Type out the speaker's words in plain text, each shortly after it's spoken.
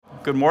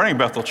Good morning,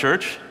 Bethel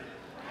Church.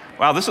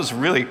 Wow, this is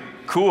really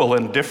cool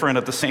and different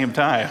at the same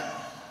time.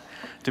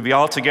 To be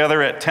all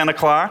together at 10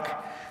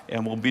 o'clock,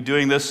 and we'll be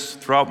doing this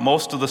throughout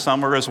most of the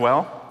summer as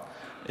well.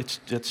 It's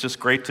just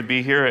great to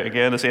be here.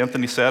 Again, as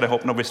Anthony said, I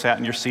hope nobody sat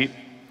in your seat.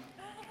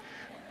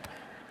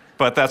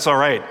 But that's all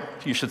right.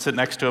 You should sit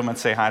next to him and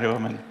say hi to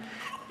him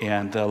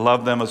and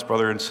love them as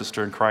brother and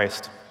sister in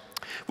Christ.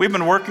 We've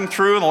been working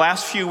through in the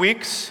last few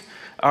weeks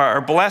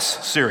our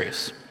B.L.E.S.S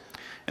series.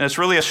 And it's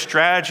really a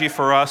strategy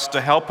for us to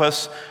help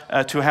us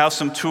to have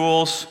some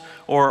tools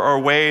or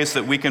ways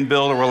that we can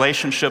build a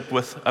relationship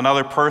with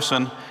another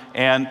person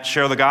and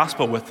share the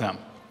gospel with them.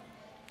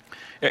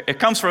 It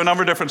comes from a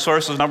number of different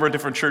sources. A number of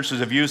different churches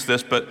have used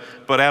this, but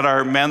at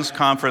our men's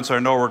conference, our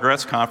No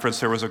Regrets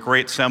conference, there was a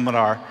great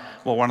seminar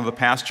where one of the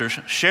pastors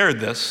shared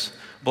this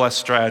B.L.E.S.S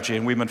strategy,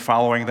 and we've been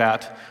following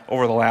that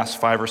over the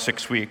last 5 or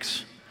 6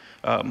 weeks.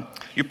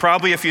 You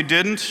probably, if you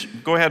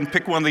didn't, go ahead and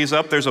pick one of these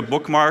up. There's a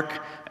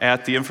bookmark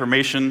at the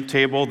information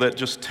table that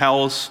just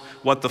tells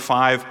what the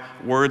 5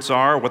 words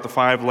are, what the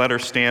 5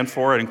 letters stand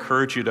for. I'd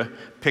encourage you to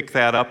pick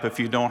that up if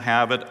you don't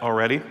have it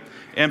already.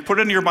 And put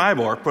it in your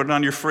Bible or put it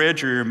on your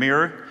fridge or your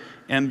mirror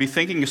and be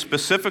thinking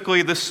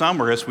specifically this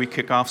summer as we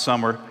kick off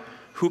summer,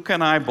 who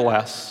can I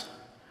bless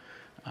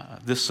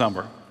this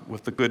summer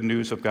with the good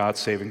news of God's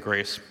saving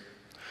grace?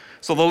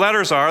 So the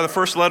letters are, the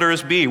first letter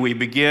is B. We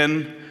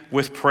begin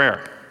with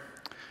prayer.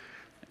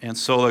 And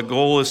so the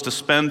goal is to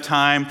spend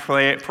time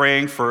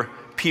praying for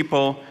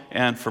people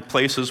and for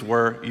places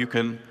where you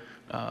can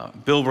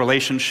build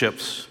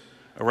relationships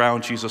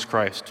around Jesus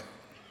Christ.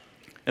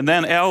 And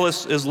then L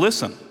is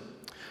listen.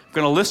 I'm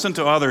going to listen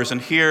to others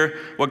and hear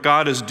what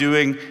God is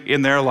doing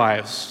in their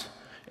lives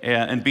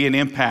and be an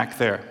impact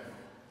there.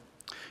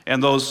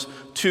 And those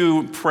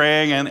 2,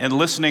 praying and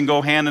listening,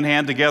 go hand in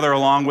hand together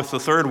along with the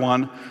third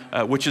one,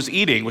 which is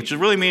eating, which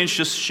really means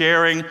just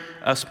sharing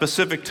a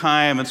specific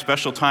time and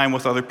special time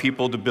with other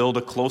people to build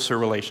a closer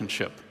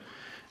relationship.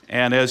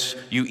 And as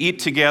you eat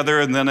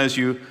together, and then as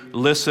you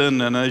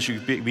listen, and as you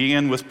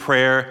begin with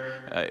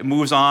prayer, it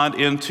moves on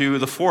into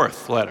the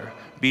fourth letter,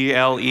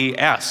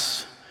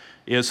 B.L.E.S.,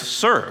 is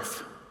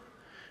serve.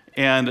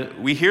 And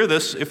we hear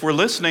this, if we're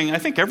listening, I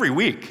think every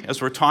week, as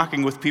we're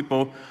talking with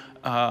people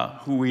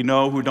who we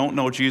know, who don't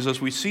know Jesus,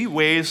 we see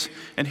ways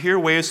and hear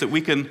ways that we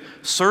can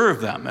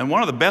serve them. And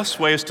one of the best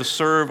ways to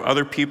serve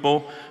other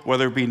people,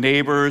 whether it be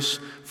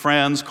neighbors,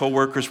 friends,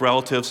 co-workers,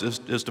 relatives,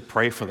 is to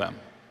pray for them.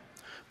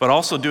 But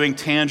also doing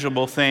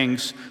tangible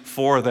things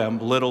for them,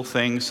 little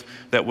things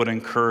that would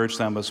encourage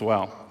them as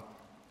well.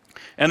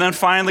 And then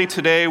finally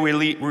today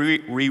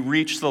we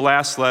reach the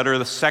last letter,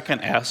 the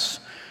second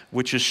S,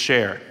 which is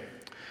share.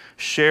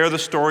 Share the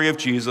story of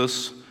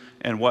Jesus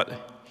and what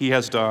he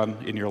has done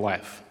in your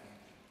life.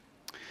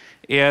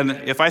 And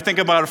if I think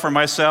about it for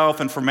myself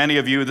and for many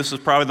of you, this is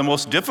probably the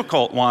most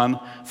difficult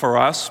one for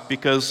us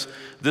because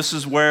this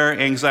is where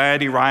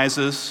anxiety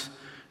rises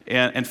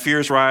and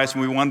fears rise,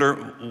 and we wonder,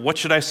 what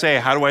should I say?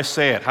 How do I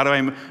say it? How do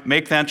I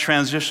make that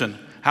transition?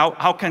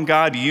 How can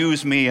God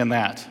use me in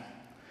that?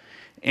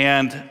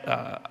 And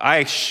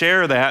I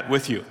share that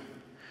with you.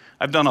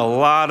 I've done a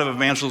lot of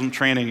evangelism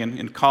training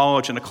in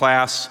college, in a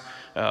class.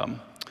 In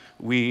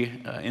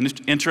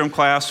interim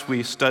class,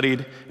 we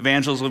studied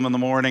evangelism in the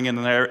morning, and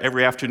then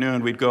every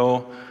afternoon we'd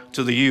go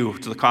to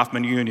the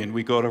Kaufman Union.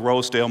 We'd go to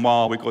Rosedale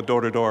Mall, we'd go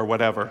door to door,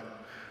 whatever.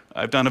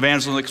 I've done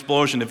Evangelism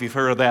Explosion, if you've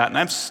heard of that, and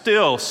I'm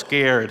still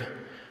scared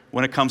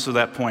when it comes to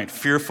that point,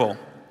 fearful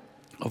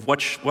of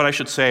what I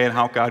should say and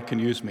how God can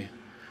use me.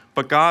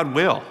 But God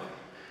will,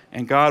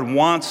 and God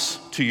wants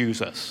to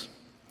use us.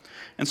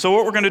 And so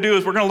what we're going to do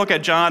is we're going to look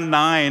at John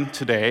 9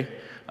 today,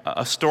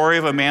 a story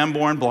of a man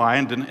born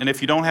blind. And if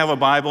you don't have a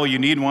Bible, you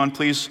need one,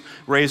 please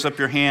raise up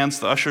your hands.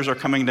 The ushers are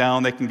coming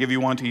down. They can give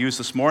you one to use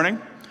this morning,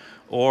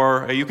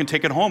 or you can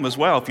take it home as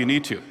well if you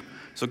need to.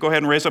 So go ahead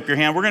and raise up your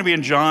hand. We're going to be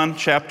in John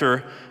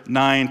chapter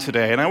 9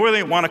 today. And I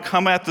really want to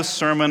come at this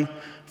sermon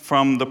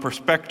from the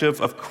perspective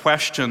of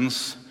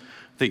questions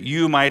that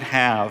you might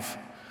have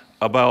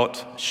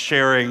about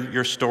sharing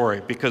your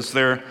story, because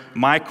they're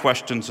my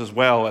questions as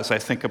well as I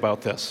think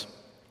about this.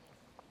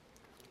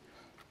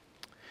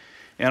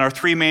 And our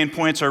 3 main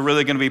points are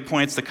really going to be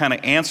points that kind of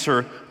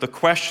answer the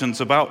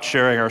questions about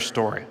sharing our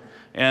story.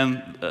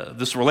 And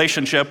this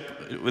relationship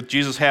that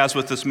Jesus has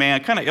with this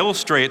man kind of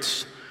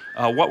illustrates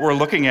what we're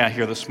looking at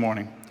here this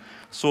morning.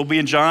 So we'll be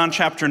in John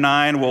chapter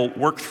 9. We'll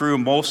work through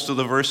most of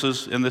the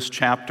verses in this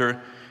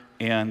chapter.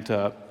 And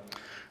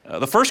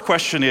the first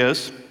question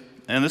is,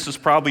 and this is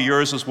probably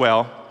yours as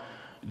well,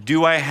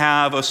 do I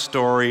have a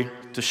story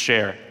to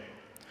share?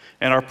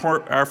 And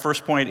our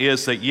first point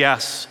is that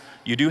yes,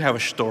 you do have a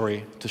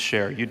story to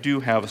share. You do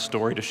have a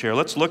story to share.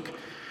 Let's look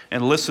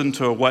and listen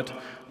to what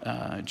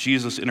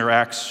Jesus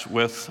interacts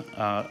with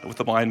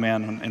the blind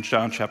man in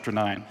John chapter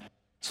 9.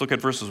 Let's look at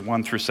verses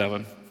 1 through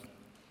 7.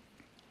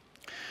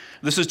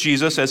 This is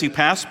Jesus. As he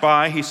passed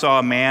by, he saw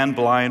a man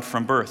blind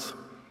from birth.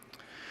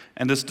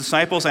 And his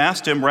disciples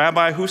asked him,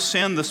 "Rabbi, who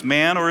sinned, this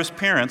man or his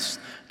parents,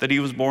 that he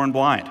was born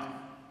blind?"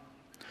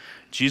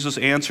 Jesus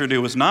answered, "It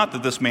was not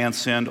that this man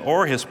sinned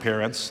or his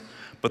parents,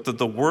 but that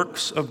the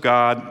works of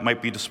God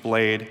might be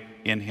displayed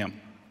in him.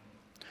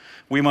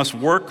 We must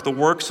work the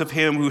works of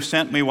him who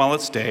sent me while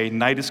it's day.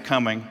 Night is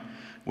coming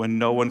when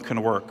no one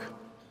can work.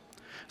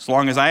 As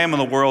long as I am in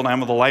the world, I am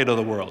the light of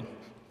the world."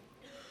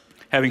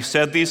 Having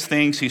said these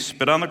things, he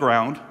spit on the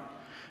ground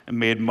and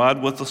made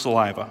mud with the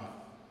saliva.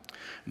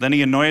 Then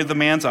he anointed the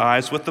man's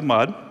eyes with the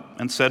mud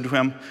and said to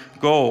him,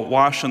 "Go,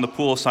 wash in the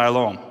pool of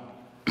Siloam,"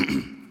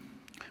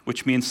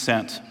 which means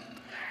sent.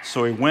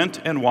 So he went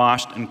and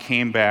washed and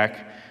came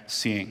back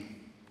seeing.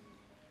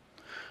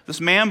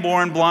 This man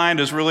born blind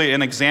is really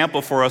an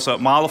example for us, a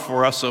model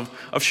for us of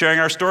sharing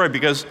our story,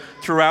 because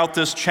throughout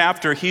this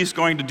chapter, he's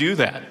going to do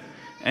that.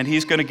 And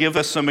he's going to give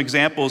us some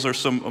examples or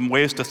some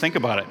ways to think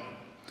about it.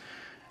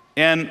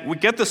 And we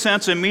get the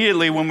sense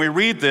immediately when we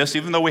read this,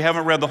 even though we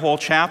haven't read the whole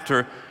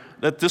chapter,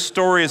 that this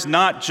story is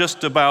not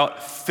just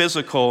about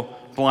physical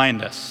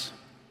blindness,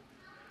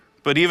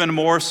 but even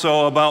more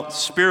so about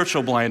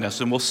spiritual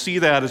blindness. And we'll see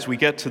that as we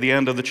get to the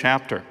end of the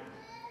chapter.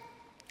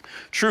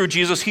 True,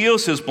 Jesus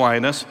heals his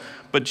blindness,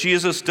 but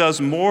Jesus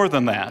does more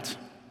than that.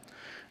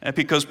 And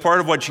because part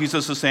of what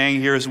Jesus is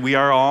saying here is we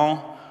are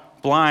all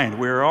blind.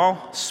 We are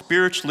all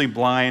spiritually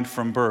blind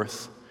from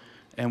birth.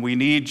 And we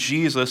need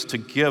Jesus to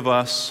give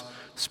us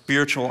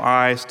spiritual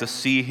eyes to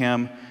see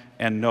him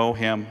and know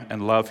him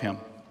and love him.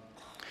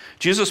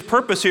 Jesus'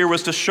 purpose here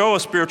was to show a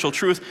spiritual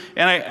truth.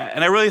 And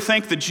I really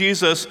think that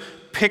Jesus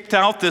picked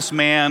out this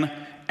man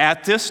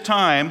at this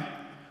time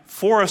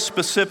for a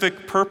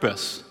specific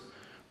purpose,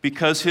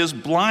 because his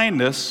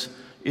blindness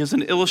is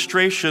an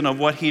illustration of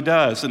what he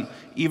does, and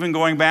even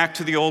going back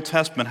to the Old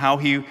Testament, how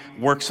he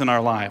works in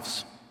our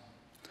lives.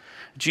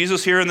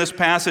 Jesus here in this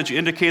passage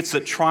indicates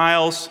that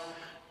trials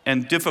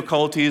and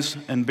difficulties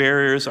and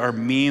barriers are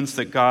means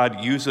that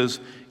God uses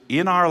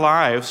in our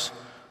lives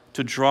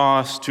to draw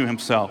us to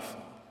himself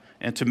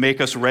and to make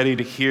us ready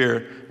to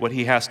hear what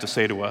he has to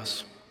say to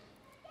us.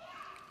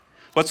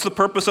 What's the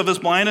purpose of his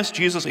blindness?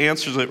 Jesus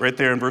answers it right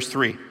there in verse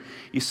 3.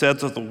 He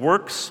says that the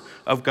works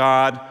of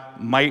God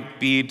might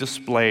be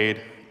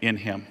displayed in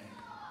him.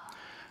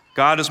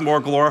 God is more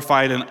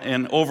glorified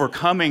in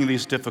overcoming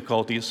these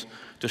difficulties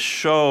to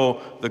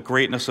show the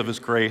greatness of his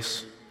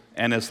grace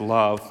and his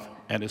love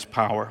and his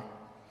power.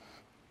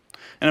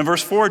 And in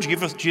verse 4,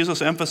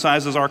 Jesus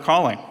emphasizes our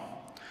calling.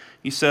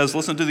 He says,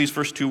 listen to these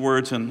first two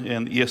words in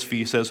ESV.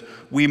 He says,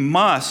 "We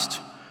must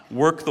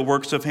work the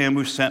works of him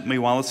who sent me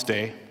while it's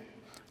day.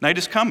 Night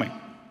is coming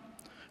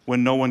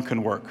when no one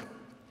can work."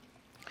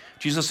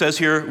 Jesus says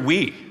here,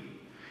 we.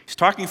 He's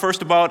talking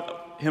first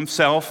about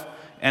himself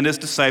and his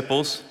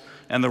disciples,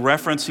 and the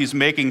reference he's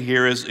making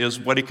here is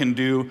what he can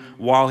do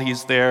while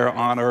he's there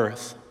on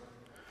earth.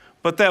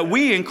 But that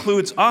we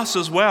includes us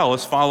as well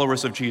as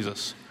followers of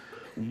Jesus.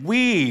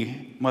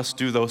 We must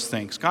do those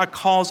things. God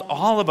calls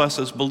all of us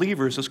as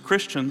believers, as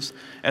Christians,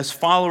 as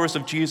followers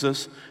of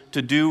Jesus,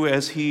 to do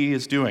as he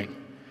is doing,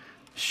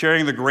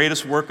 sharing the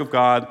greatest work of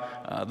God,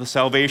 the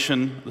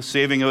salvation, the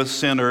saving of a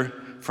sinner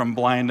from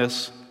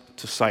blindness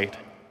to sight.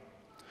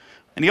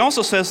 And he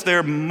also says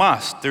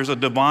there's a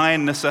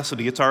divine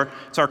necessity. It's our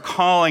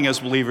calling as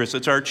believers.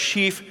 It's our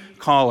chief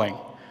calling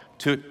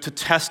to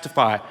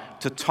testify,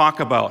 to talk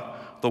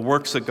about the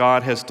works that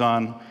God has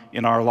done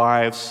in our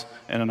lives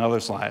and in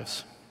others'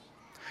 lives.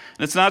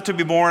 And it's not to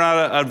be born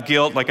out of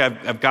guilt, like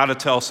I've got to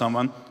tell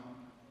someone,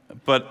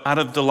 but out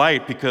of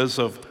delight because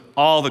of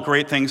all the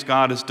great things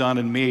God has done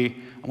in me.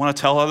 I want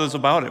to tell others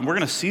about it. And we're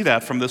going to see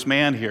that from this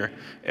man here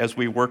as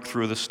we work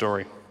through this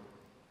story.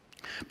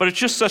 But it's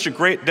just such a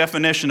great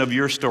definition of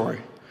your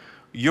story.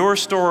 Your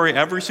story,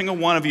 every single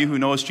one of you who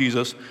knows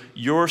Jesus,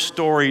 your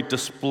story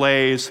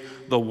displays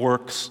the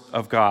works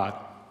of God.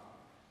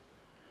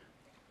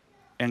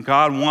 And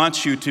God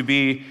wants you to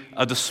be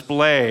a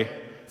display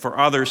for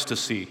others to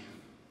see.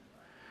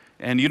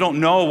 And you don't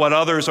know what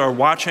others are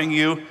watching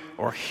you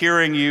or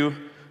hearing you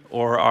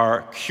or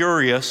are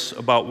curious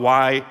about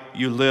why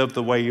you live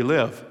the way you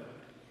live.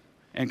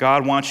 And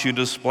God wants you to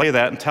display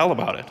that and tell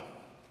about it.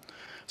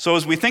 So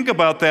as we think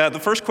about that, the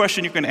first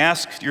question you can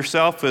ask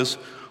yourself is,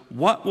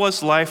 what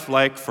was life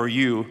like for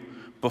you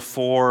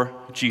before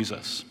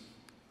Jesus?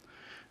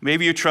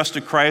 Maybe you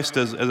trusted Christ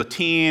as a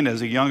teen,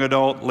 as a young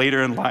adult,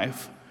 later in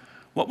life.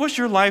 What was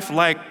your life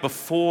like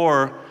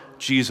before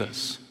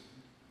Jesus?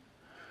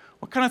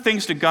 What kind of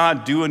things did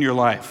God do in your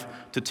life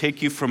to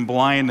take you from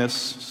blindness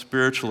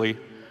spiritually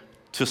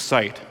to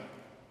sight?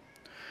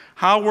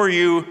 How were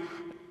you,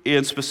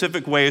 in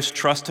specific ways,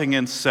 trusting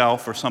in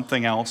self or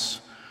something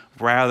else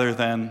rather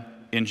than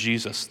in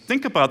Jesus?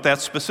 Think about that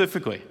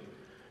specifically,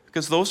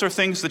 because those are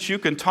things that you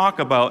can talk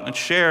about and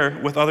share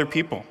with other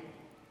people.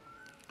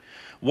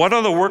 What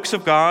are the works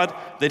of God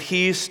that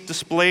he's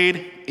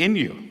displayed in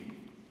you?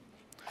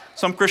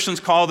 Some Christians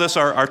call this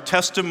our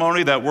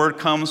testimony. That word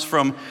comes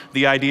from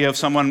the idea of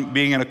someone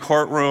being in a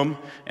courtroom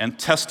and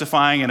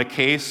testifying in a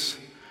case,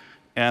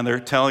 and they're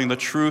telling the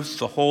truth,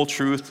 the whole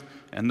truth,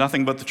 and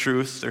nothing but the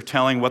truth. They're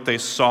telling what they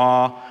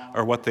saw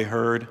or what they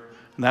heard.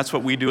 And that's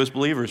what we do as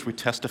believers. We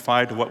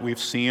testify to what we've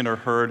seen or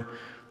heard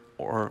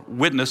or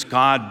witnessed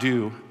God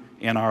do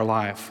in our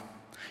life.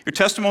 Your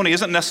testimony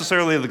isn't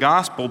necessarily the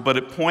gospel, but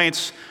it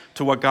points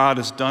to what God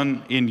has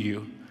done in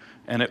you,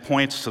 and it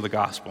points to the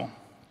gospel.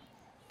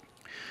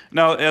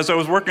 Now, as I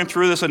was working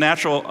through this, a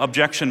natural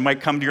objection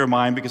might come to your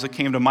mind, because it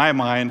came to my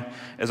mind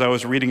as I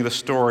was reading the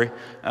story,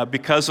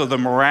 because of the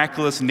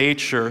miraculous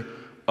nature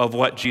of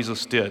what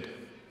Jesus did.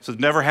 This has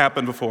never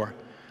happened before.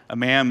 A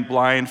man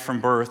blind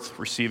from birth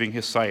receiving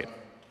his sight.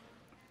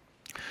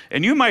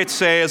 And you might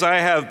say, as I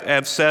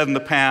have said in the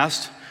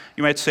past,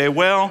 you might say,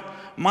 well,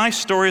 my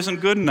story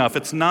isn't good enough.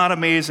 It's not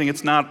amazing.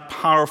 It's not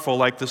powerful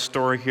like this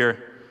story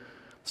here.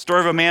 The story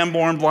of a man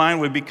born blind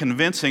would be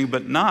convincing,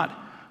 but not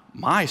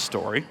my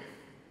story.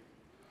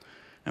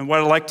 And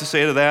what I'd like to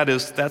say to that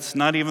is that's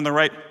not even the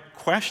right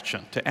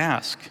question to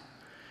ask.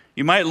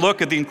 You might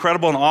look at the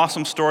incredible and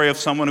awesome story of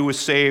someone who was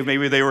saved.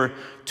 Maybe they were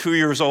 2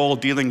 years old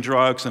dealing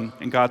drugs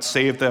and God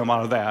saved them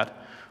out of that.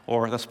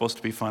 Or that's supposed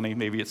to be funny.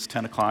 Maybe it's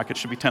 10 o'clock. It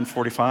should be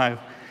 10:45.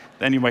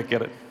 Then you might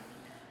get it.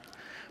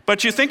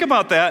 But you think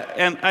about that,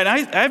 and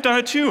I've done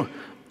it too.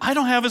 I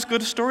don't have as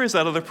good a story as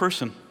that other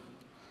person.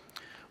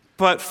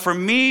 But for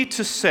me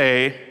to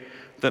say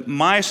that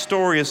my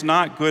story is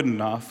not good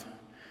enough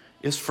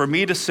is for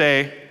me to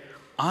say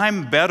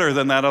I'm better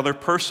than that other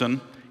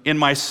person in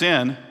my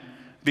sin,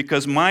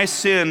 because my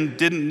sin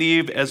didn't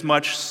need as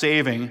much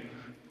saving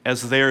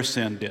as their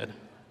sin did.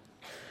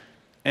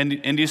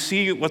 And you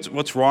see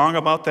what's wrong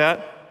about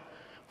that?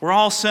 We're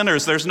all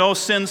sinners. There's no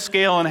sin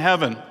scale in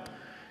heaven.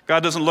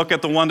 God doesn't look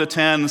at the 1 to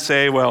 10 and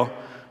say, well,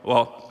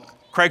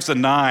 Craig's a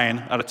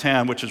 9 out of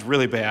 10, which is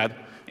really bad.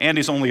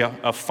 Andy's only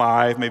a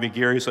 5, maybe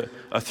Gary's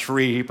a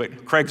 3,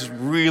 but Craig's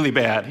really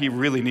bad. He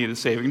really needed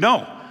saving.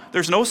 No,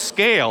 there's no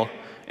scale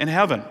in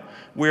heaven.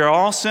 We are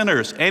all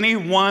sinners. Any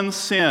one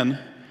sin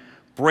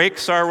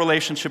breaks our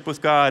relationship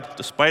with God,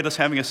 despite us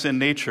having a sin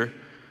nature,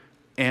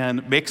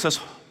 and makes us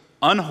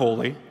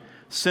unholy,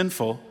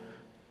 sinful,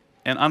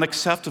 and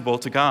unacceptable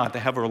to God to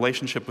have a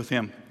relationship with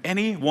Him.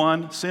 Any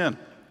one sin.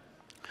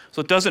 So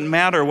it doesn't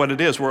matter what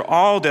it is. We're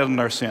all dead in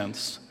our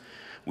sins.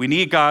 We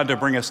need God to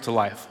bring us to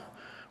life.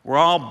 We're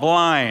all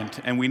blind,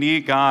 and we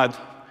need God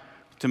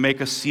to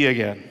make us see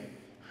again.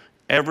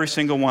 Every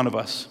single one of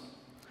us.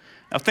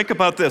 Now think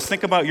about this.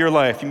 Think about your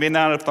life. You may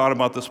not have thought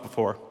about this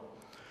before.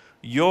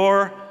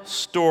 Your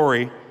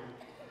story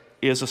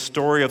is a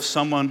story of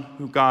someone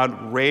who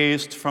God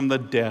raised from the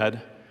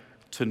dead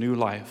to new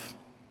life.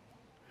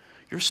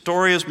 Your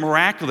story is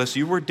miraculous.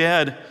 You were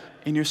dead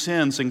in your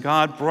sins, and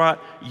God brought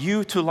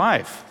you to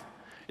life.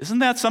 Isn't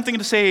that something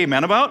to say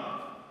amen about?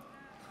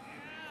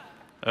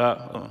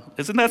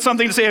 Isn't that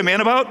something to say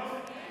amen about?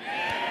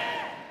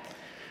 Amen.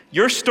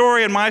 Your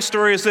story and my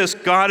story is this: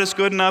 God is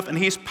good enough and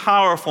He's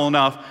powerful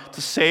enough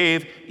to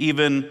save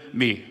even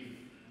me.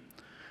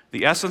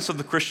 The essence of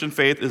the Christian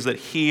faith is that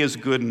He is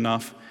good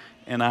enough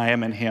and I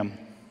am in Him.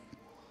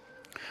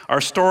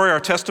 Our story, our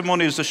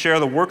testimony is to share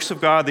the works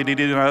of God that He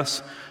did in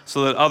us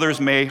so that others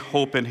may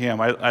hope in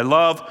Him. I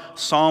love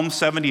Psalm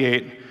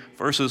 78,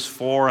 verses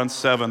 4 and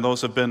 7.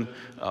 Those have been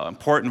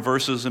important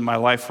verses in my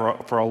life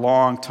for a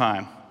long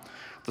time.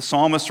 The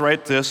psalmist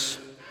writes this: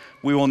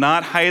 "We will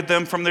not hide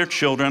them from their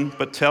children,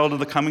 but tell to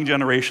the coming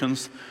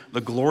generations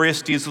the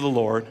glorious deeds of the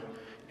Lord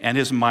and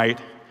His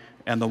might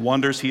and the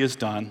wonders He has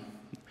done."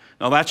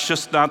 Now that's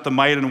just not the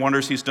might and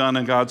wonders He's done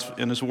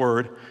in His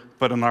Word,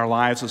 but in our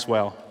lives as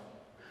well.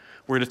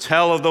 We're to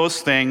tell of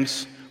those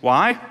things.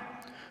 Why?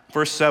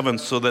 Verse 7,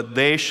 so that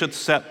they should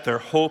set their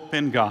hope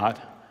in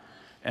God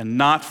and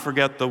not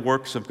forget the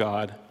works of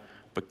God,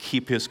 but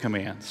keep His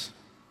commands.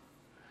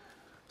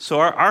 So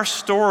our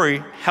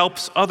story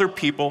helps other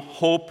people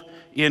hope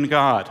in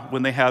God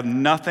when they have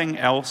nothing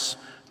else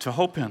to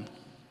hope in.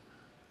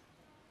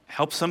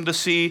 Helps them to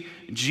see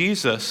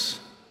Jesus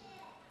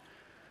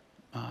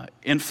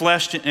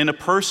enfleshed in a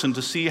person,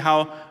 to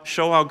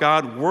show how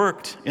God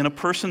worked in a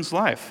person's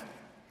life.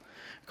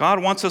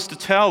 God wants us to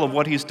tell of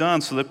what He's done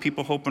so that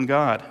people hope in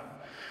God.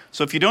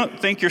 So if you don't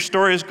think your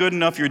story is good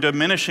enough, you're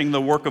diminishing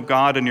the work of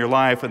God in your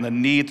life and the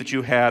need that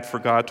you had for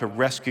God to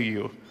rescue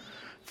you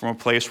from a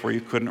place where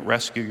you couldn't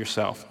rescue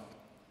yourself.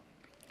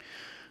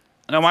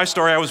 Now, my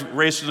story, I was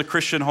raised in a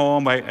Christian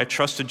home. I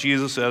trusted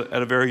Jesus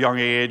at a very young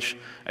age.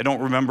 I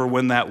don't remember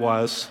when that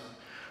was.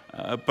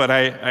 But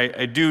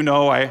I do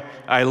know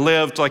I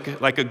lived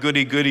like a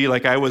goody-goody,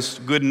 like I was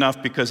good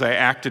enough because I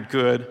acted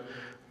good.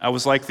 I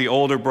was like the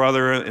older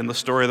brother in the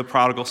story of the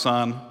prodigal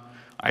son.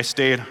 I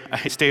stayed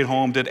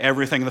home, did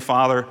everything the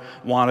father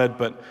wanted,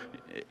 but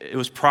it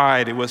was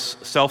pride, it was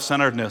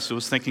self-centeredness, it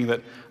was thinking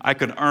that I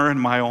could earn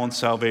my own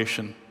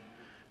salvation.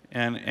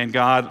 And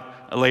God,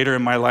 later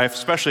in my life,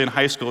 especially in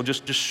high school,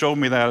 just showed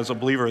me that as a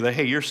believer, that,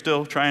 hey, you're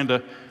still trying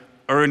to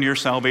earn your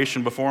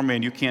salvation before me,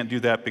 and you can't do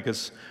that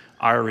because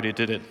I already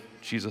did it,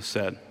 Jesus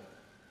said.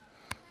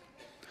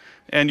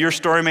 And your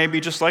story may be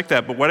just like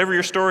that, but whatever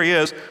your story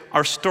is,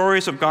 our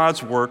stories of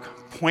God's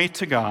work point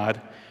to God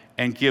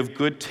and give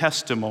good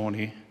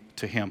testimony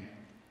to Him.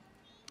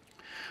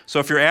 So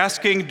if you're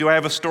asking, do I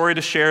have a story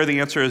to share?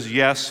 The answer is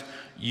yes,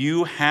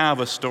 you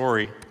have a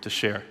story to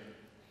share.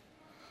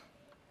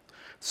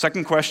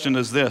 Second question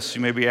is this.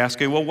 You may be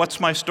asking, well, what's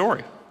my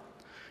story?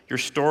 Your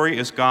story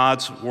is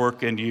God's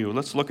work in you.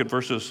 Let's look at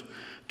verses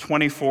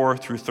 24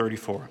 through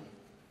 34.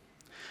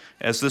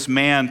 As this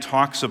man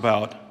talks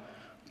about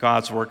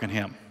God's work in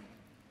him.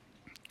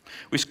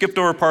 We skipped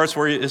over parts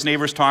where his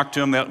neighbors talked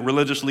to him, that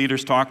religious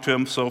leaders talked to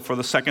him. So for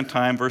the second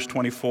time, verse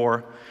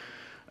 24,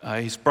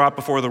 he's brought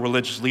before the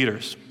religious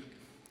leaders.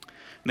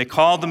 And they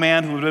called the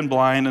man who had been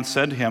blind and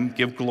said to him,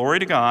 "Give glory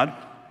to God.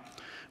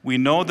 We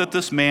know that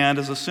this man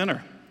is a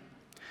sinner."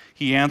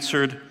 He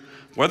answered,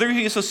 "Whether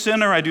he is a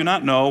sinner I do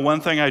not know. One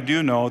thing I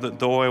do know, that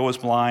though I was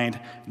blind,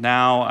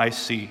 now I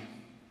see."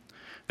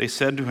 They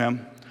said to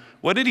him,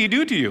 "What did he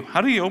do to you?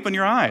 How did he open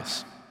your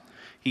eyes?"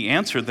 He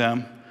answered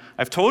them,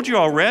 "I've told you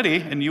already,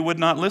 and you would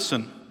not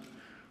listen.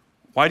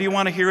 Why do you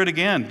want to hear it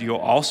again? Do you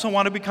also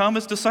want to become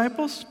his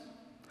disciples?"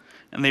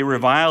 And they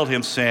reviled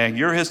him, saying,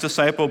 "You're his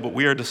disciple, but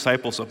we are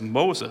disciples of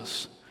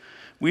Moses.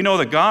 We know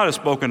that God has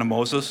spoken to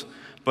Moses,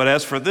 but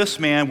as for this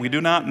man, we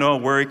do not know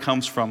where he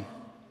comes from."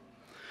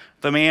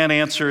 The man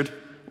answered,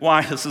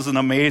 "Why, this is an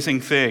amazing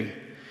thing.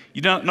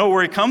 You don't know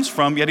where he comes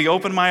from, yet he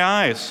opened my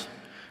eyes.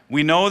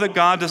 We know that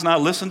God does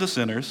not listen to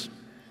sinners,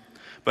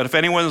 but if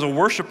anyone is a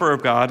worshiper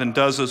of God and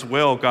does his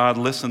will, God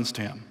listens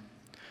to him.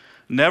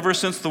 Never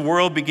since the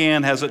world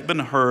began has it been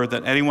heard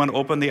that anyone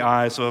opened the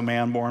eyes of a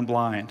man born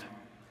blind.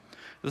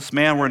 If this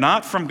man were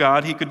not from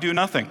God, he could do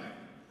nothing."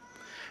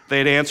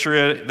 They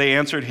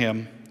answered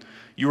him,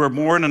 "You were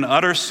born in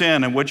utter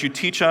sin, and would you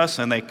teach us?"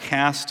 And they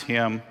cast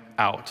him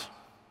out.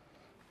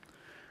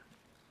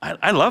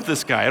 I love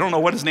this guy. I don't know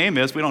what his name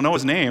is. We don't know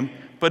his name.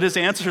 But his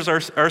answers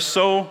are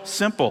so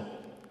simple.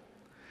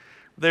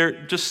 They're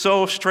just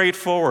so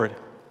straightforward.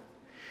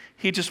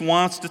 He just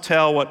wants to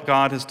tell what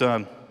God has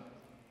done.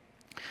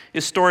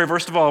 His story,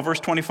 first of all, verse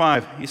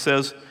 25, he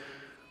says,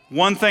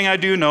 "One thing I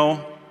do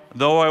know,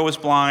 though I was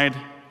blind,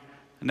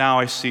 now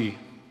I see."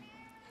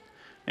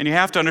 And you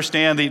have to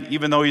understand that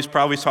even though he's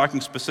probably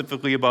talking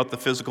specifically about the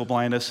physical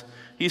blindness,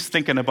 he's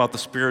thinking about the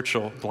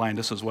spiritual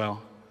blindness as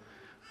well.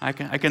 I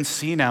can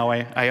see now,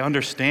 I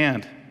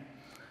understand.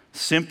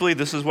 Simply,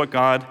 this is what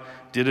God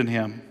did in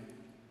him.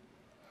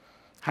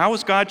 How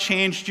has God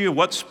changed you?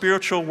 What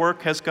spiritual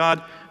work has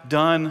God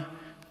done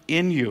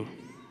in you?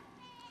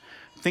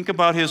 Think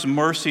about his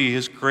mercy,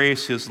 his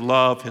grace, his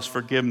love, his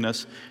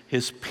forgiveness,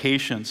 his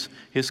patience,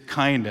 his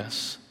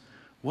kindness.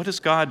 What has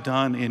God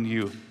done in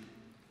you?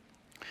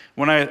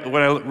 When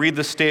I read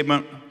this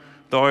statement,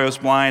 "Though I was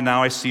blind,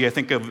 now I see," I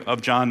think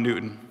of John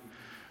Newton.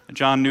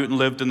 John Newton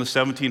lived in the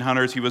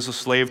 1700s. He was a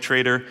slave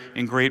trader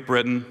in Great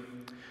Britain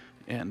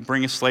and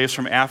bringing slaves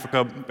from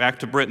Africa back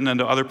to Britain and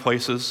to other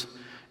places.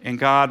 And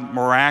God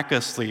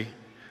miraculously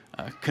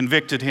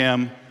convicted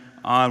him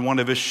on one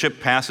of his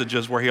ship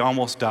passages where he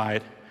almost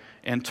died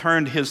and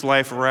turned his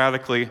life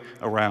radically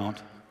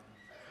around.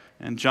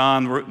 And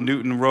John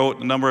Newton wrote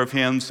a number of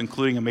hymns,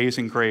 including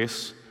Amazing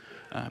Grace,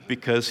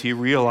 because he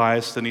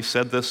realized, and he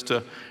said this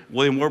to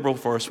William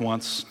Wilberforce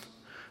once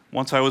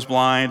I was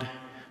blind,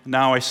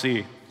 now I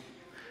see.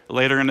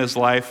 Later in his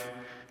life,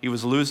 he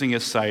was losing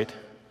his sight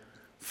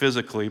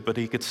physically, but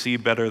he could see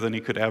better than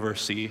he could ever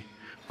see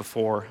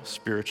before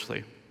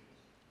spiritually.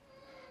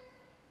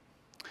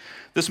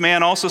 This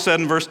man also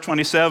said in verse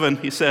 27,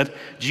 he said,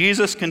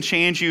 "Jesus can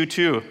change you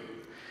too."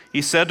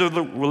 He said to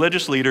the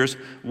religious leaders,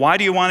 "Why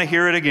do you want to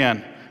hear it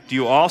again? Do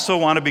you also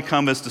want to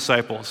become his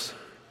disciples?"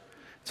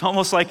 It's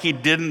almost like he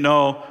didn't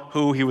know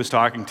who he was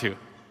talking to.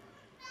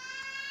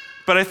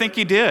 But I think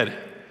he did.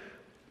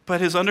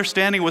 But his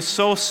understanding was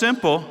so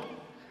simple,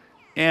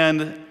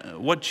 and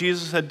what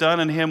Jesus had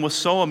done in him was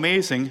so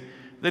amazing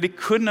that he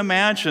couldn't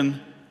imagine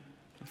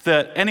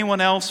that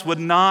anyone else would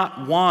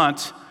not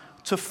want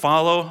to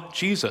follow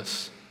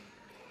Jesus.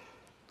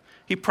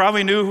 He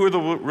probably knew who the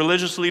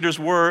religious leaders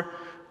were.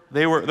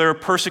 They were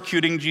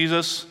persecuting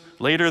Jesus.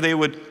 Later they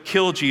would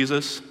kill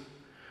Jesus.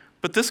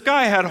 But this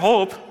guy had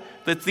hope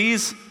that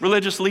these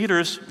religious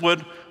leaders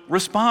would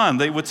respond.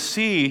 They would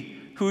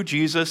see who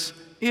Jesus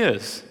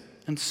is.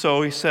 And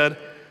so he said,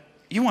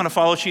 "You want to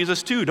follow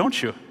Jesus too,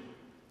 don't you?"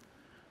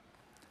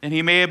 And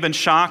he may have been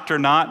shocked or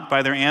not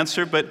by their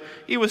answer, but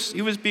he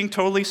was being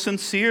totally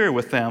sincere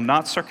with them,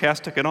 not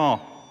sarcastic at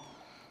all.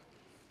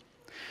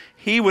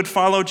 He would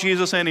follow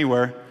Jesus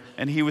anywhere,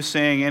 and he was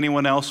saying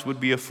anyone else would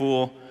be a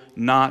fool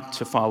not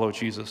to follow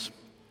Jesus.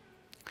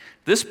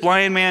 This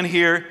blind man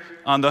here,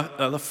 on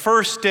the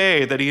first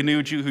day that he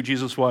knew who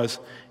Jesus was,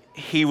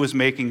 he was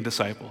making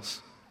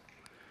disciples.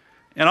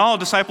 And all a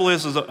disciple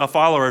is a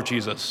follower of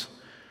Jesus,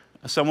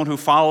 someone who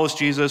follows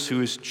Jesus,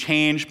 who is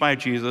changed by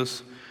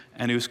Jesus,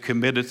 and who's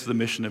committed to the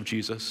mission of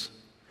Jesus.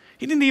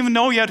 He didn't even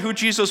know yet who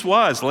Jesus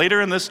was.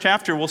 Later in this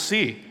chapter, we'll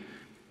see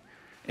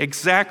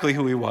exactly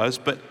who he was,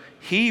 but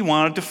he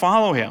wanted to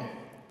follow him.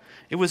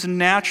 It was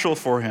natural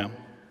for him.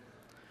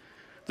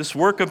 This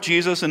work of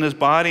Jesus in his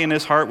body and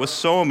his heart was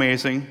so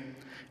amazing,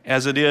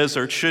 as it is,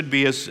 or it should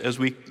be, as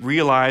we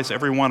realize,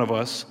 every one of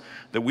us,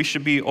 that we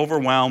should be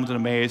overwhelmed and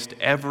amazed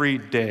every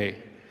day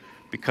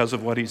because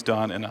of what he's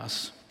done in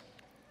us.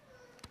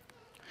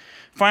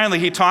 Finally,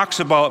 he talks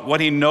about what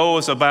he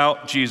knows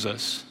about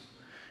Jesus.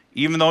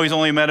 Even though he's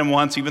only met him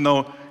once, even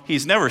though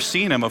he's never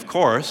seen him, of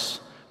course,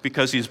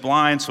 because he's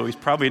blind, so he's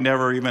probably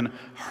never even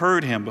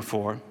heard him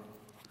before.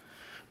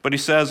 But he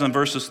says in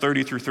verses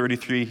 30 through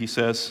 33, he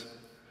says,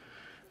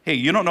 hey,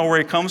 you don't know where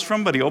he comes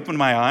from, but he opened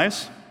my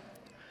eyes.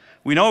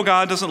 We know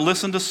God doesn't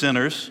listen to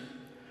sinners,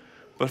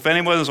 but if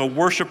anyone is a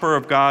worshiper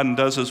of God and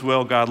does his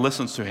will, God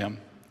listens to him.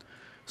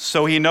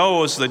 So he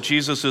knows that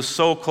Jesus is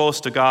so close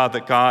to God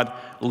that God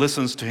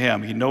listens to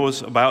him. He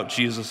knows about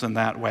Jesus in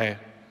that way.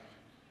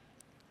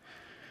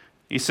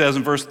 He says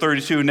in verse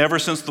 32, never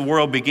since the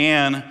world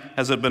began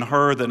has it been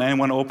heard that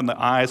anyone opened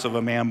the eyes of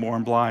a man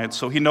born blind.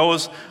 So he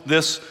knows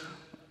this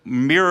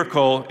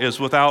miracle is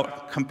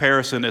without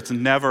comparison. It's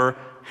never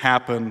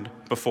happened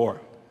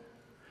before.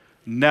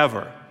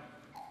 Never.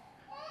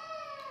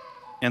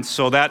 And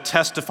so that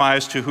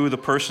testifies to who the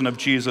person of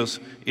Jesus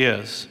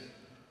is.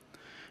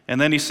 And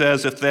then he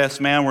says, if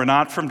this man were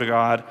not from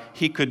God,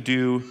 he could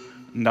do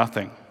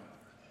nothing.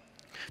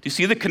 Do you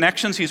see the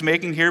connections he's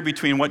making here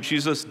between what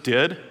Jesus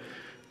did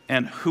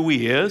and who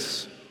he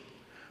is?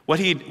 What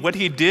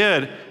he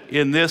did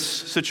in this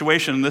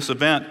situation, in this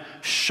event,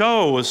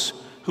 shows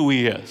who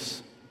he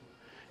is.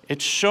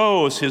 It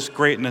shows his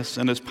greatness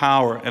and his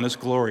power and his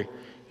glory.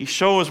 He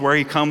shows where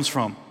he comes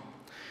from.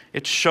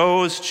 It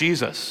shows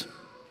Jesus.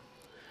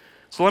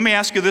 So let me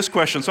ask you this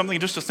question, something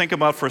just to think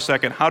about for a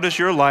second. How does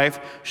your life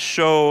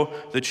show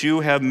that you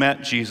have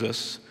met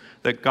Jesus,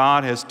 that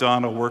God has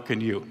done a work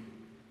in you?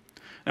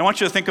 And I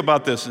want you to think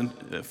about this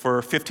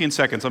for 15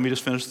 seconds. Let me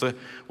just finish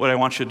what I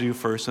want you to do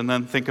first, and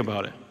then think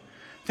about it.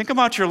 Think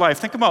about your life.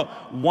 Think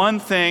about one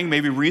thing,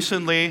 maybe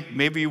recently,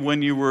 maybe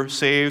when you were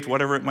saved,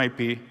 whatever it might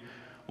be,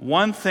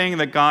 one thing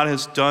that God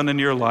has done in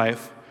your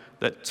life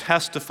that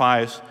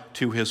testifies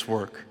to his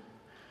work.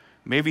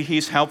 Maybe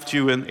he's helped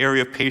you in the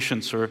area of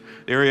patience or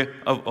the area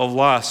of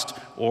lust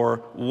or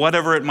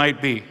whatever it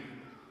might be.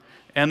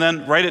 And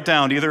then write it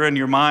down either in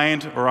your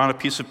mind or on a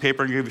piece of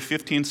paper. I'm going to give you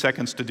 15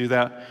 seconds to do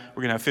that.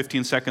 We're going to have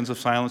 15 seconds of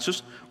silence.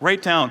 Just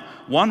write down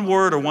one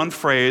word or one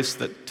phrase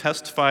that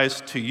testifies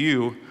to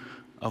you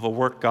of a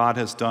work God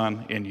has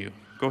done in you.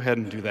 Go ahead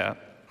and do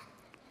that.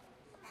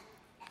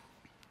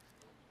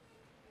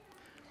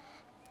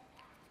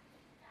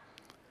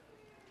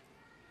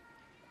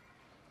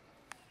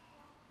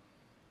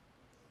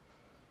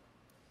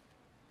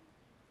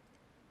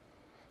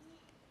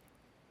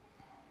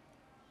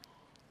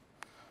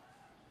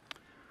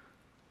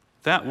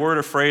 That word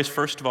or phrase,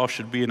 first of all,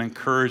 should be an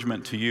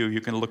encouragement to you.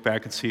 You can look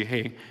back and see,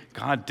 hey,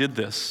 God did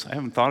this. I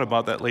haven't thought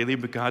about that lately,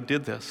 but God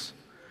did this.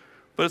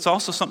 But it's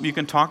also something you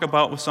can talk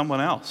about with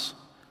someone else.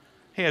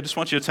 Hey, I just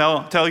want you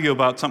to tell you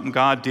about something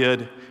God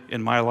did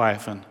in my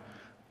life, and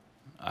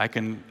I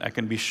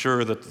can be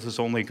sure that this is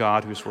only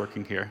God who's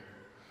working here.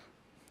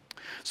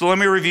 So let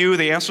me review.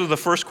 The answer to the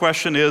first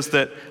question is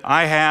that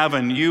I have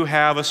and you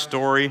have a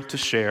story to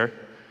share.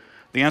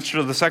 The answer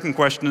to the second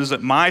question is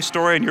that my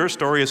story and your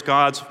story is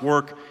God's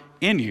work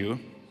in you.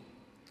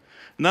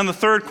 And then the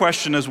third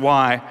question is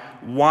why.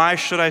 Why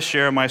should I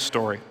share my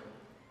story?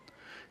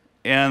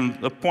 And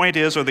the point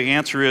is, or the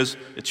answer is,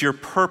 it's your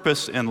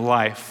purpose in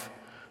life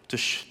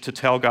to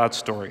tell God's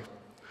story.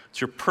 It's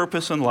your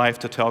purpose in life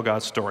to tell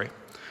God's story.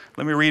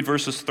 Let me read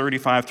verses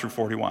 35 through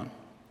 41.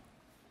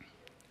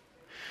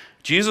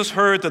 Jesus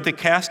heard that they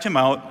cast him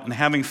out, and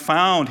having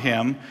found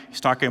him,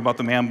 he's talking about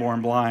the man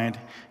born blind,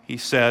 he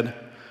said,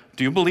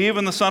 do you believe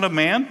in the Son of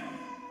Man?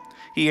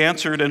 He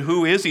answered, and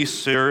who is he,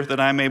 sir, that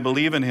I may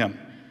believe in him?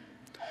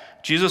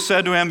 Jesus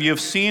said to him, you have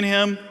seen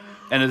him,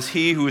 and it is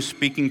he who is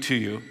speaking to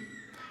you.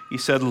 He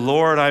said,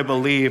 Lord, I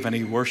believe, and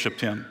he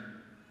worshiped him.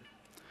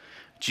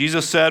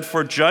 Jesus said,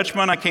 for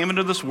judgment I came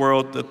into this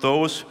world, that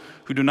those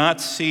who do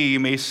not see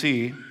may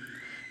see,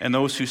 and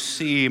those who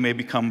see may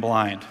become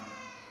blind.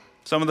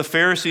 Some of the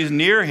Pharisees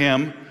near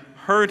him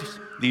heard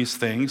these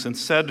things and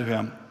said to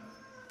him,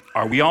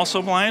 are we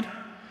also blind?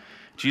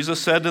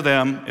 Jesus said to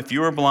them, if you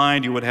were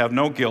blind, you would have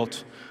no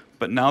guilt,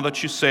 but now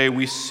that you say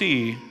we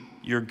see,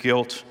 your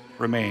guilt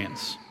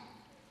remains.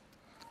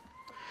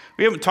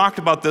 We haven't talked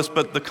about this,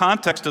 but the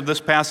context of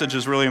this passage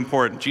is really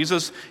important.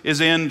 Jesus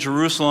is in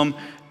Jerusalem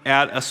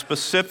at a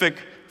specific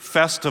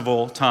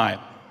festival time.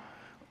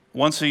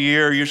 Once a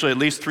year, usually at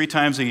least 3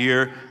 times a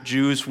year,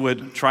 Jews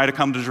would try to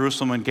come to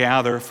Jerusalem and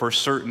gather for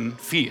certain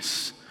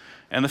feasts.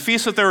 And the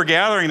feast that they were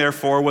gathering there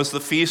for was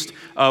the Feast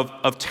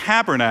of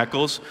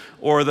Tabernacles,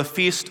 or the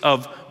Feast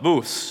of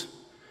Booths.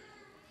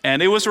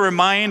 And it was a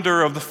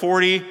reminder of the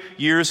 40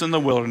 years in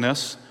the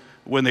wilderness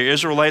when the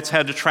Israelites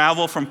had to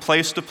travel from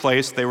place to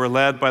place. They were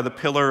led by the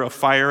pillar of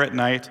fire at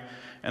night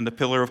and the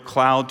pillar of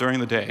cloud during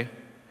the day.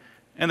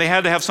 And they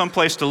had to have some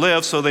place to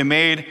live, so they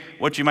made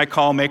what you might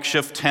call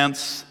makeshift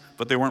tents,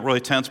 but they weren't really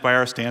tents by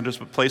our standards,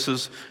 but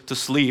places to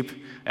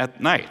sleep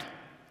at night.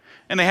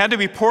 And they had to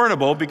be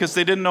portable because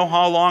they didn't know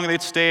how long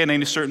they'd stay in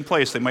any certain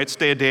place. They might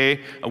stay a day,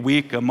 a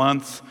week, a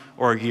month,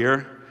 or a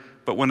year.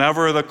 But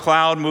whenever the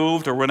cloud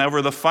moved or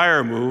whenever the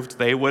fire moved,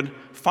 they would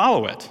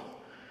follow it.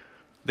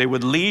 They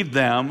would lead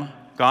them,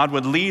 God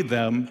would lead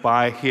them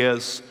by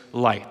his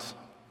light.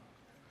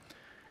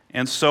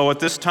 And so at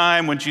this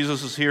time when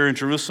Jesus is here in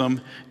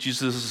Jerusalem,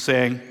 Jesus is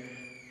saying,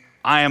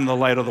 I am the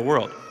light of the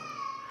world.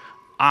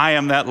 I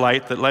am that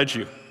light that led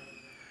you.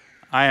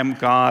 I am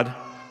God,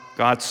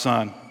 God's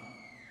Son.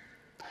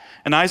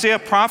 And Isaiah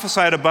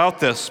prophesied about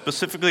this,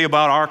 specifically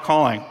about our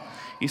calling.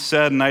 He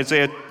said in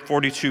Isaiah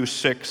 42,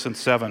 6 and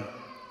 7,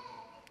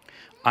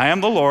 I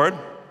am the Lord.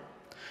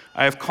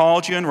 I have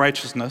called you in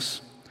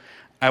righteousness.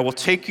 I will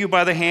take you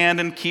by the hand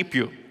and keep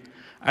you.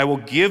 I will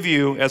give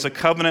you as a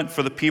covenant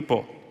for the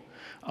people,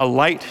 a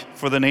light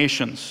for the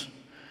nations,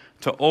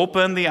 to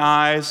open the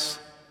eyes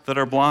that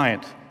are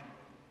blind,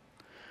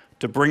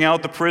 to bring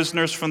out the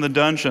prisoners from the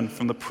dungeon,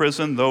 from the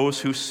prison,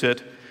 those who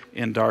sit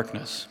in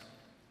darkness.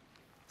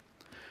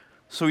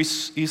 So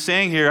he's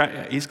saying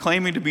here, he's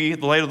claiming to be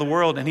the light of the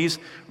world, and he's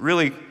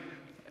really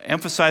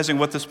emphasizing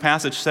what this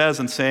passage says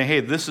and saying,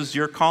 hey, this is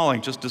your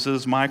calling, just as it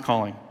is my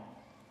calling.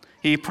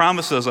 He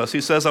promises us,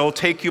 he says, I will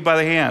take you by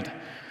the hand.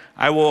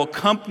 I will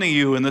accompany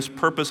you in this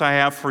purpose I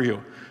have for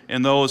you,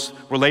 in those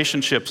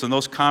relationships and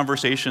those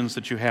conversations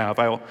that you have.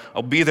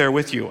 I'll be there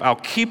with you. I'll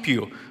keep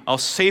you. I'll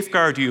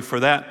safeguard you for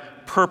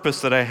that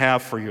purpose that I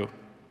have for you.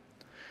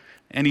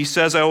 And he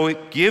says, I will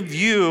give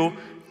you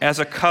as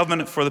a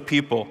covenant for the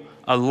people,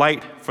 a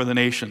light for the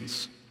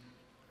nations.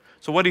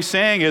 So what he's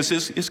saying is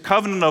his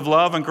covenant of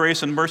love and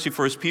grace and mercy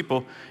for his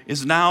people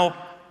is now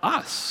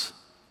us.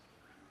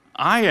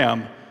 I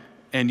am,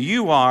 and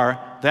you are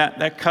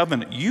that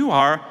covenant. You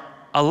are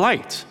a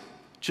light,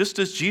 just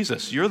as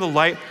Jesus. You're the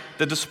light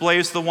that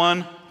displays the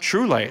one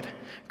true light.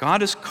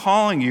 God is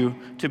calling you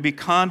to be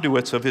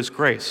conduits of his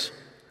grace.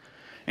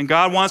 And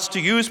God wants to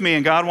use me,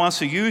 and God wants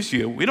to use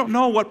you. We don't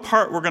know what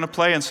part we're going to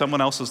play in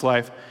someone else's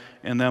life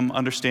and them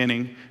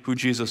understanding who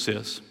Jesus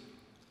is.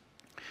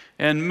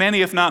 And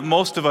many, if not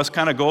most of us,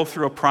 kind of go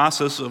through a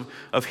process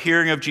of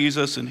hearing of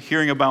Jesus and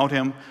hearing about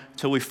him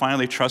until we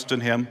finally trust in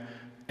him.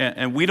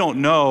 And we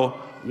don't know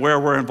where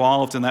we're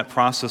involved in that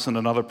process in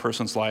another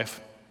person's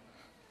life.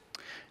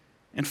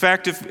 In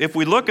fact, if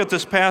we look at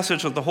this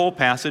passage, of the whole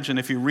passage, and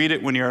if you read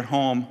it when you're at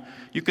home,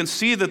 you can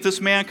see that this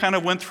man kind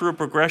of went through a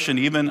progression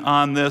even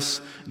on this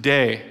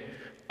day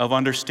of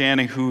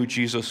understanding who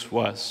Jesus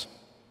was.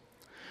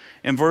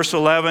 In verse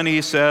 11,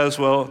 he says,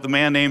 well, the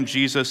man named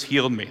Jesus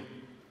healed me.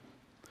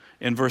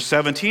 In verse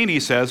 17, he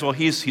says, well,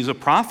 he's a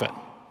prophet.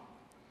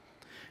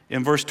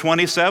 In verse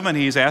 27,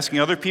 he's asking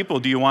other people,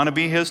 do you want to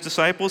be his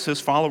disciples,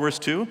 his followers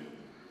too?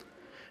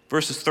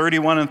 Verses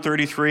 31 and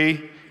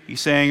 33,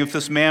 he's saying if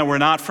this man were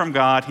not from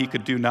God, he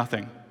could do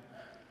nothing.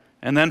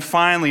 And then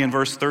finally in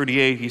verse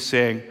 38, he's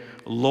saying,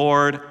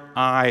 Lord,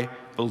 I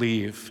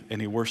believe, and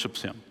he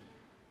worships him.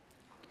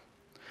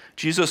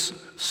 Jesus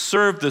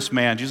served this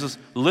man. Jesus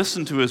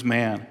listened to his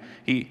man.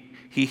 He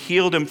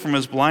healed him from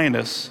his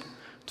blindness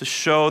to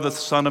show that the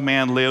Son of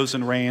Man lives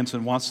and reigns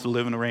and wants to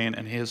live and reign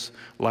in his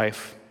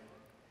life.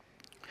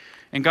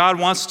 And God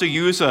wants to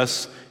use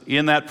us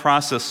in that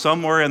process,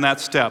 somewhere in that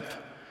step.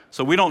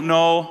 So we don't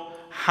know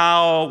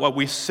how what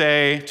we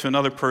say to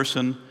another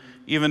person,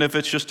 even if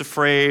it's just a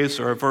phrase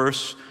or a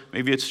verse,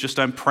 maybe it's just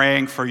I'm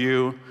praying for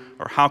you,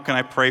 or how can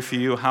I pray for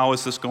you? How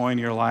is this going in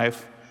your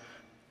life?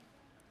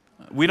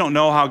 We don't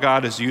know how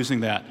God is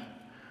using that.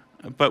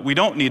 But we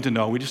don't need to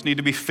know. We just need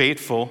to be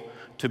faithful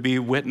to be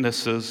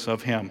witnesses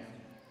of him.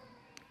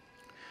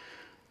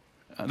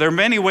 There are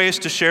many ways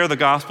to share the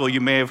gospel.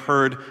 You may have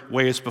heard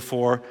ways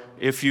before.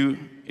 If you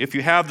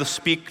have the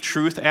Speak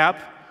Truth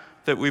app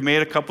that we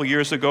made a couple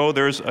years ago,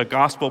 there's a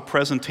gospel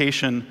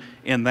presentation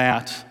in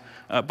that.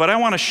 But I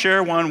want to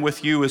share one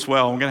with you as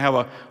well. I'm going to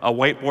have a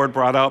whiteboard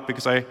brought out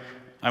because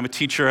I'm a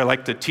teacher. I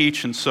like to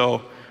teach, and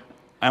so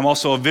I'm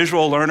also a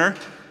visual learner.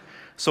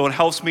 So it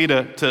helps me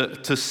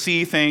to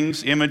see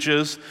things,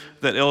 images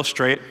that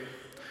illustrate.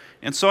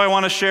 And so I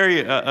want to share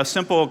you a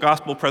simple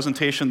gospel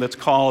presentation that's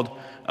called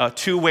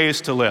 2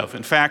 Ways to Live.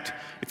 In fact,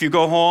 if you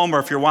go home or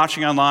if you're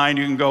watching online,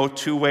 you can go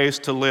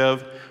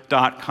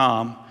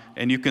twowaystolive.com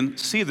and you can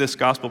see this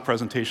gospel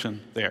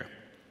presentation there.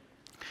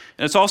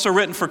 And it's also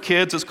written for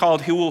kids. It's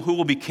called Who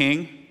Will Be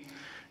King?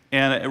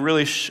 And it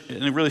really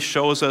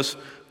shows us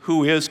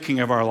who is king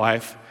of our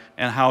life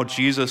and how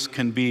Jesus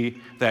can be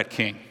that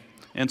king.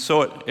 And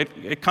so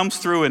it comes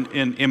through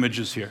in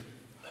images here.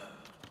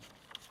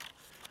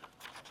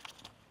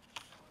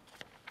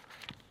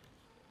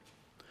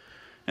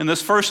 In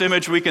this first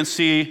image, we can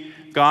see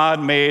God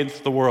made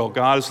the world.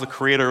 God is the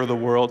creator of the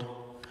world,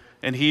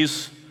 and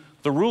he's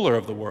the ruler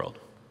of the world.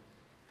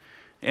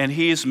 And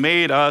he's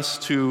made us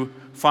to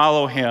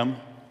follow him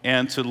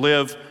and to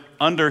live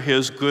under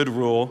his good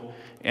rule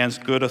and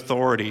good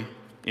authority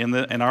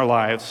in our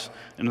lives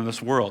and in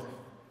this world.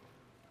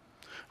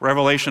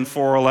 Revelation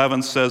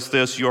 4:11 says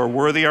this, "You are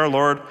worthy, our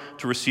Lord,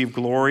 to receive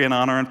glory and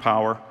honor and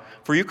power,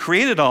 for you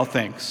created all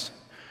things,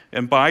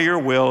 and by your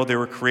will they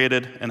were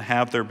created and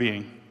have their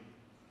being."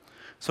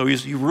 So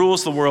he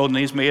rules the world, and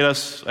he's made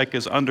us like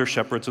his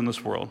under-shepherds in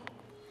this world.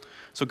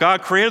 So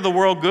God created the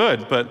world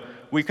good, but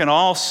we can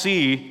all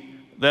see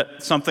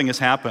that something has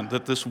happened,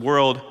 that this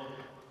world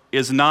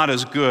is not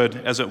as good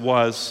as it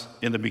was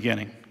in the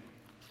beginning.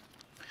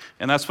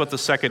 And that's what the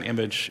second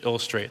image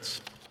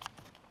illustrates.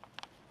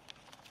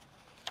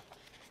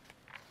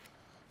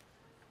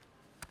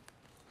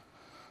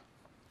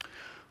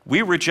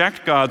 We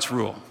reject God's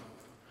rule.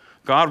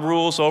 God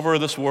rules over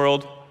this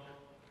world,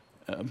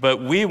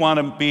 but we want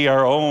to be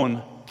our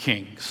own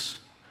kings.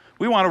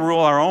 We want to rule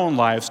our own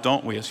lives,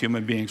 don't we, as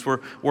human beings?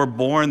 We're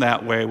born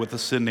that way with the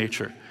sin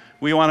nature.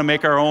 We want to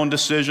make our own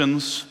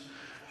decisions.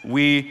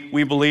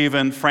 We believe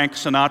in Frank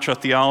Sinatra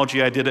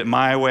theology, I did it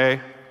my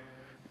way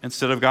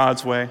instead of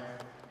God's way.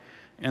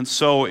 And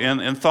so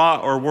in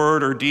thought or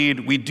word or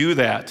deed, we do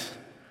that.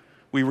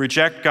 We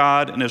reject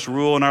God and his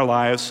rule in our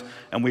lives,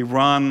 and we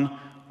run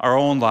our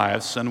own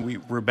lives, and we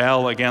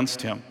rebel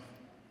against him.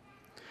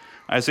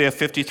 Isaiah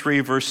 53,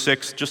 verse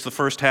 6, just the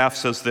first half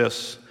says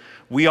this: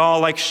 "We all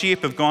like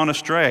sheep have gone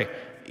astray.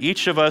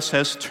 Each of us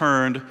has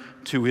turned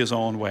to his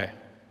own way."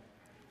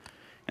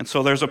 And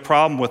so there's a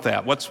problem with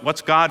that.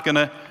 What's God going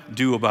to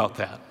do about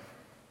that?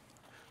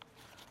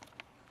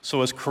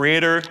 So as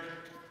creator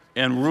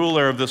and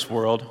ruler of this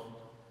world,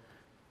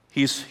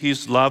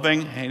 he's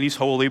loving and he's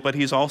holy, but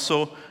he's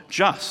also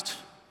just.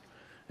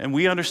 And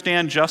we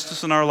understand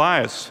justice in our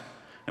lives,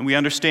 and we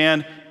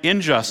understand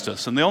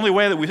injustice. And the only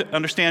way that we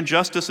understand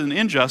justice and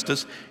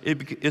injustice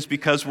is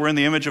because we're in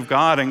the image of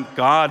God, and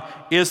God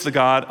is the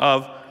God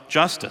of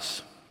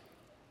justice.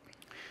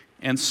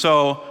 And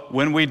so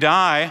when we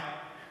die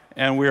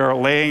and we are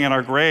laying in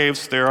our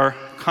graves, there are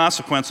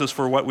consequences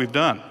for what we've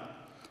done.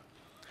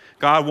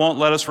 God won't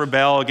let us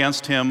rebel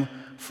against him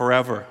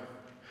forever.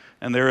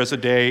 And there is a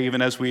day,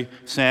 even as we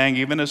sang,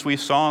 even as we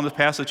saw in the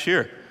passage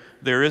here,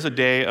 there is a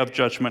day of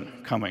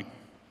judgment coming.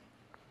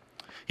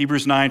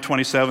 Hebrews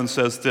 9:27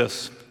 says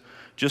this: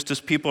 "Just as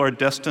people are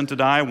destined to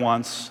die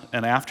once,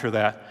 and after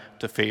that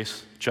to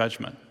face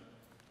judgment."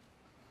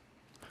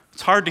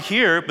 It's hard to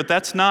hear, but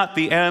that's not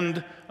the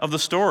end of the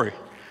story.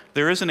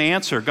 There is an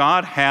answer.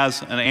 God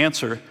has an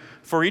answer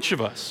for each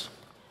of us.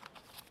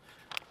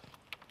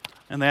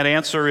 And that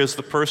answer is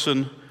the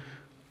person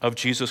of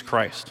Jesus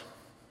Christ.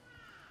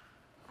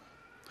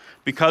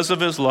 Because of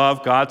his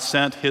love, God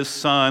sent his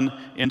Son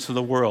into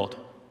the world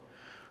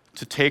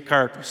to take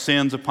our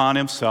sins upon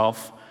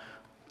himself,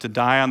 to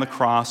die on the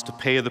cross, to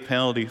pay the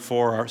penalty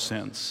for our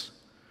sins.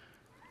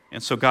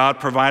 And so God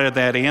provided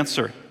that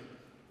answer.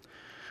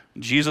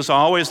 Jesus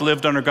always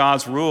lived under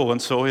God's rule,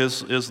 and so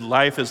his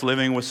life, his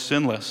living was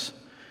sinless,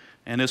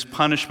 and his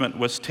punishment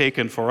was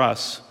taken for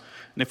us.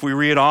 And if we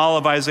read all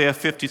of Isaiah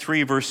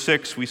 53, verse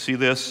 6, we see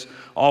this: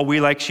 "All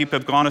we like sheep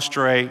have gone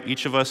astray,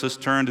 each of us has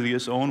turned to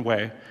his own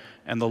way,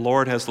 and the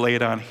Lord has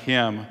laid on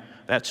him,"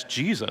 that's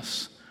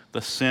Jesus,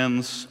 "the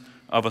sins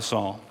of us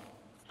all."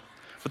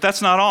 But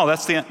that's not all.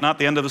 That's not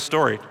the end of the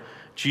story.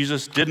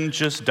 Jesus didn't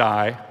just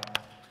die.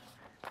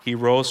 He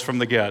rose from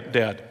the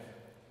dead.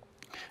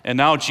 And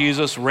now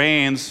Jesus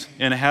reigns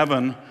in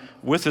heaven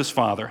with his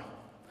Father,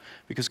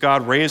 because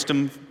God raised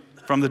him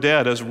from the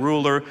dead as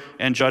ruler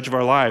and judge of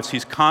our lives.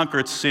 He's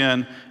conquered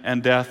sin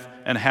and death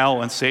and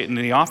hell and Satan,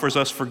 and he offers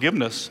us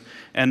forgiveness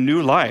and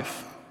new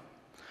life.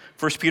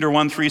 1 Peter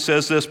 1:3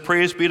 says this: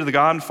 "Praise be to the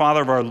God and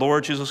Father of our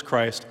Lord Jesus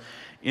Christ.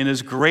 In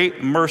his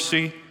great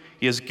mercy,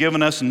 he has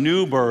given us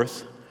new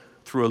birth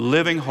through a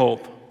living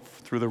hope,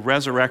 through the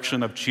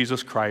resurrection of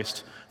Jesus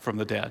Christ from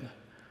the dead."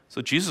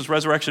 So Jesus'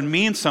 resurrection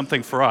means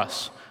something for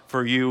us,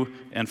 for you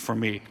and for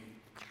me.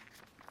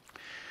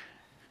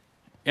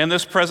 And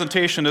this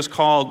presentation is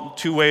called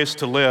 "Two Ways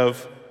to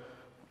Live,"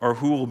 or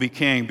 "Who Will Be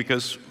King,"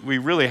 because we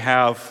really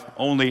have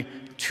only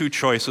two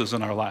choices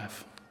in our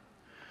life.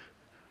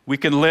 We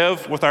can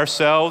live with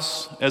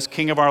ourselves as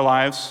king of our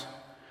lives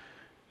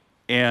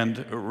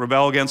and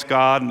rebel against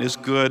God and his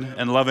good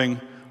and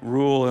loving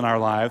rule in our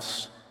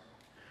lives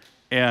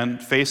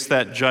and face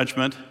that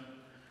judgment,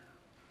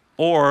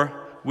 or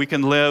we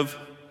can live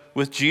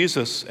with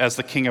Jesus as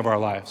the king of our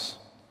lives.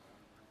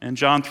 And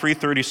John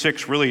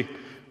 3:36 really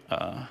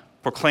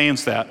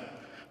proclaims that,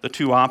 the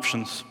two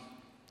options.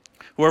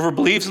 "Whoever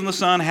believes in the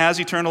Son has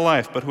eternal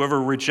life, but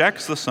whoever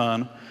rejects the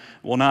Son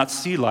will not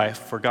see life,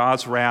 for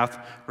God's wrath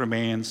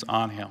remains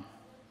on him."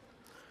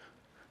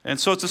 And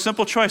so it's a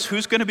simple choice.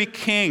 Who's going to be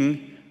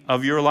king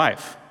of your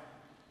life?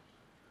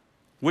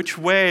 Which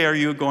way are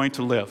you going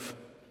to live?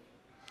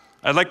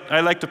 I'd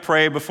like to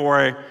pray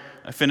before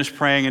I finish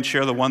praying and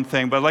share the one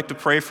thing, but I'd like to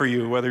pray for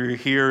you, whether you're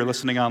here or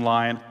listening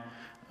online,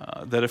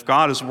 that if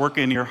God is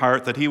working in your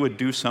heart, that he would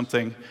do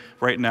something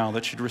right now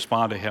that you'd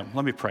respond to him.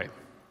 Let me pray.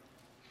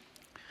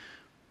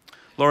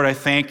 Lord, I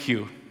thank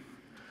you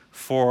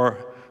for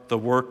the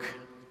work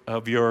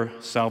of your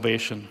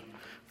salvation,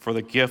 for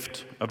the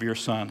gift of your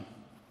Son.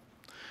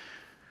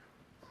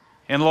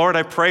 And Lord,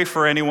 I pray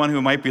for anyone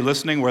who might be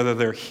listening, whether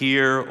they're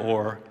here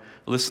or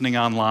listening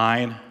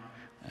online,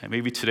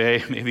 maybe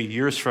today, maybe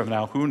years from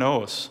now, who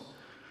knows?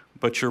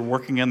 But you're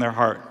working in their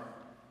heart.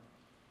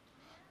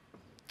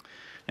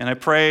 And I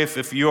pray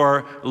if you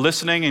are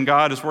listening and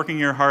God is working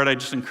in your heart, I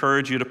just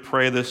encourage you to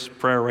pray this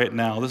prayer right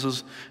now. This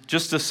is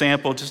just a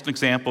sample, just an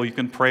example. You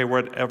can pray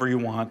whatever you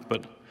want,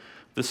 but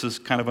this is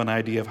kind of an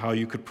idea of how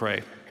you could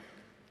pray.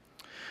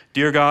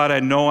 Dear God, I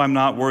know I'm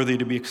not worthy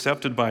to be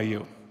accepted by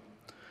you.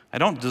 I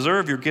don't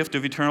deserve your gift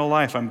of eternal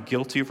life. I'm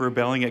guilty of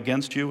rebelling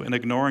against you and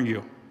ignoring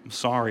you. I'm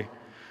sorry.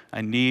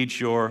 I need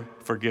your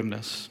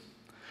forgiveness.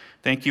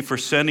 Thank you for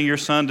sending your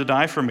Son to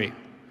die for me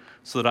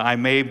so that I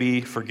may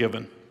be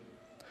forgiven.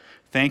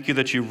 Thank you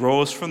that you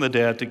rose from the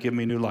dead to give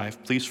me new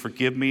life. Please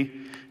forgive me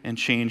and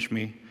change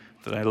me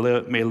that I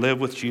may live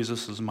with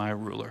Jesus as my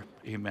ruler.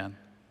 Amen.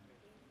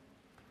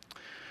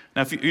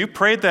 Now, if you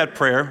prayed that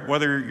prayer,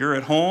 whether you're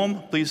at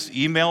home, please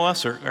email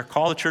us or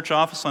call the church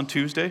office on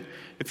Tuesday.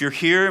 If you're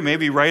here,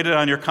 maybe write it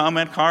on your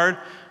comment card.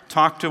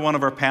 Talk to one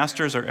of our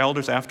pastors or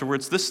elders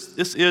afterwards. This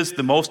is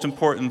the most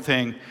important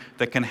thing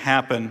that can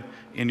happen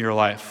in your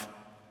life.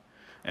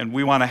 And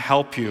we want to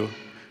help you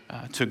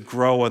to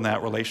grow in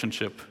that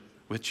relationship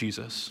with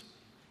Jesus.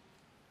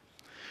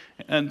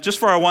 And just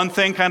for our one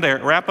thing, kind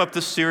of wrap up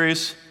this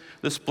series,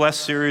 this Bless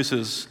series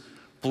is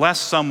bless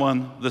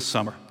someone this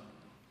summer.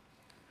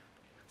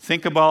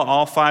 Think about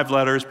all 5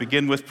 letters,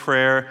 begin with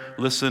prayer,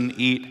 listen,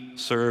 eat,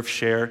 serve,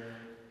 share,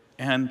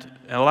 and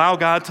allow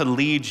God to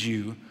lead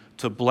you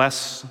to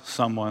bless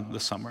someone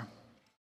this summer.